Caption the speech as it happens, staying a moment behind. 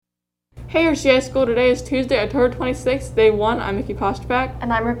Hey, Hershey High School. Today is Tuesday, October 26th, day 1. I'm Mickey Posterback.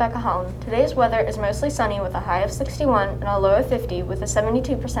 And I'm Rebecca Holland. Today's weather is mostly sunny with a high of 61 and a low of 50 with a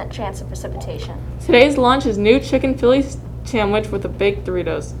 72% chance of precipitation. Today's lunch is new chicken Philly sandwich with a baked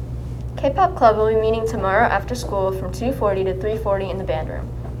Doritos. K-Pop Club will be meeting tomorrow after school from 2:40 to 3:40 in the band room.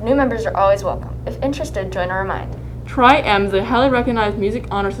 New members are always welcome. If interested, join our Remind. Tri-M is a highly recognized music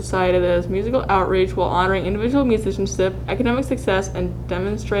honor society that does musical outreach while honoring individual musicianship, academic success, and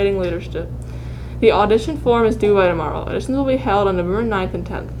demonstrating leadership. The audition form is due by tomorrow. Auditions will be held on November 9th and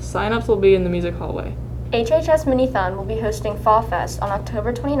 10th. Sign-ups will be in the music hallway. HHS Minithon will be hosting Fall Fest on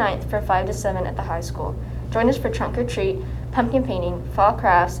October 29th from 5 to 7 at the high school. Join us for trunk or treat, pumpkin painting, fall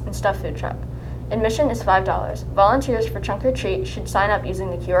crafts, and stuffed food truck. Admission is $5. Volunteers for trunk or treat should sign up using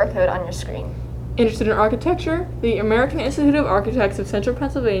the QR code on your screen. Interested in architecture? The American Institute of Architects of Central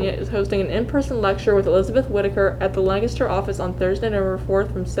Pennsylvania is hosting an in-person lecture with Elizabeth Whitaker at the Lancaster office on Thursday, November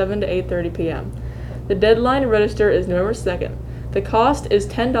 4th from 7 to 8:30 p.m. The deadline to register is November 2nd. The cost is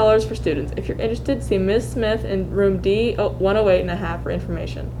 $10 for students. If you're interested, see Ms. Smith in room D108.5 for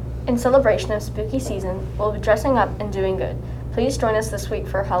information. In celebration of spooky season, we'll be dressing up and doing good. Please join us this week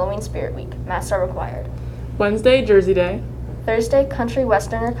for Halloween Spirit Week. Masks are required. Wednesday, Jersey Day. Thursday, Country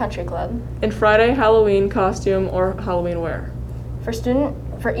Western or Country Club. And Friday, Halloween costume or Halloween wear.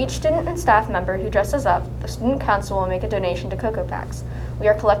 For each student and staff member who dresses up, the student council will make a donation to Cocoa Packs. We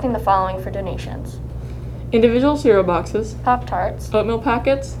are collecting the following for donations: Individual cereal boxes, Pop-Tarts, oatmeal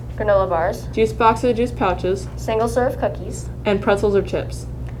packets, granola bars, juice boxes or juice pouches, single-serve cookies. and pretzels or chips.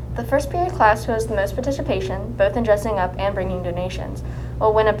 The first period class who has the most participation, both in dressing up and bringing donations,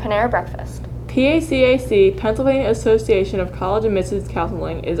 will win a Panera breakfast. PACAC, Pennsylvania Association of College Admissions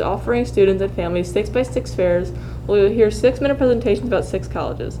Counseling, is offering students and families 6x6 fairs where you'll hear 6-minute presentations about 6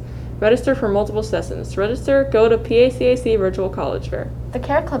 colleges. Register for multiple sessions. To register, go to PACAC Virtual College Fair. The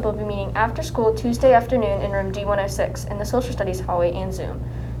CARE Club will be meeting after school Tuesday afternoon in room D106 in the Social Studies hallway and Zoom.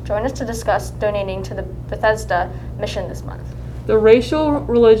 Join us to discuss donating to the Bethesda mission this month. The Racial,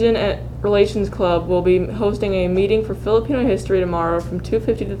 Religion, and Relations Club will be hosting a meeting for Filipino history tomorrow from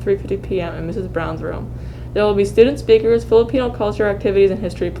 2:50 to 3:50 p.m. in Mrs. Brown's room. There will be student speakers, Filipino culture activities, and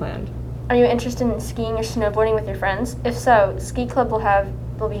history planned. Are you interested in skiing or snowboarding with your friends? If so, the Ski Club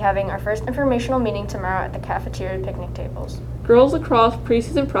will be having our first informational meeting tomorrow at the cafeteria picnic tables. Girls lacrosse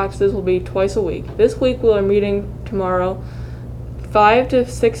preseason practices will be twice a week. This week we are meeting tomorrow 5 to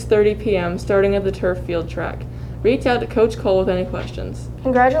 6:30 p.m. starting at the turf field track. Reach out to Coach Cole with any questions.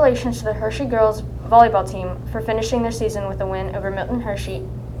 Congratulations to the Hershey girls volleyball team for finishing their season with a win over Milton Hershey,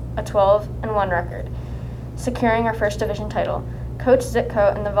 a 12-1 record, securing our first division title. Coach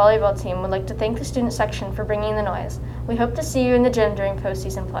Zitko and the volleyball team would like to thank the student section for bringing the noise. We hope to see you in the gym during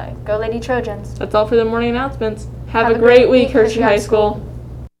postseason play. Go Lady Trojans! That's all for the morning announcements. Have a great week, Hershey High School.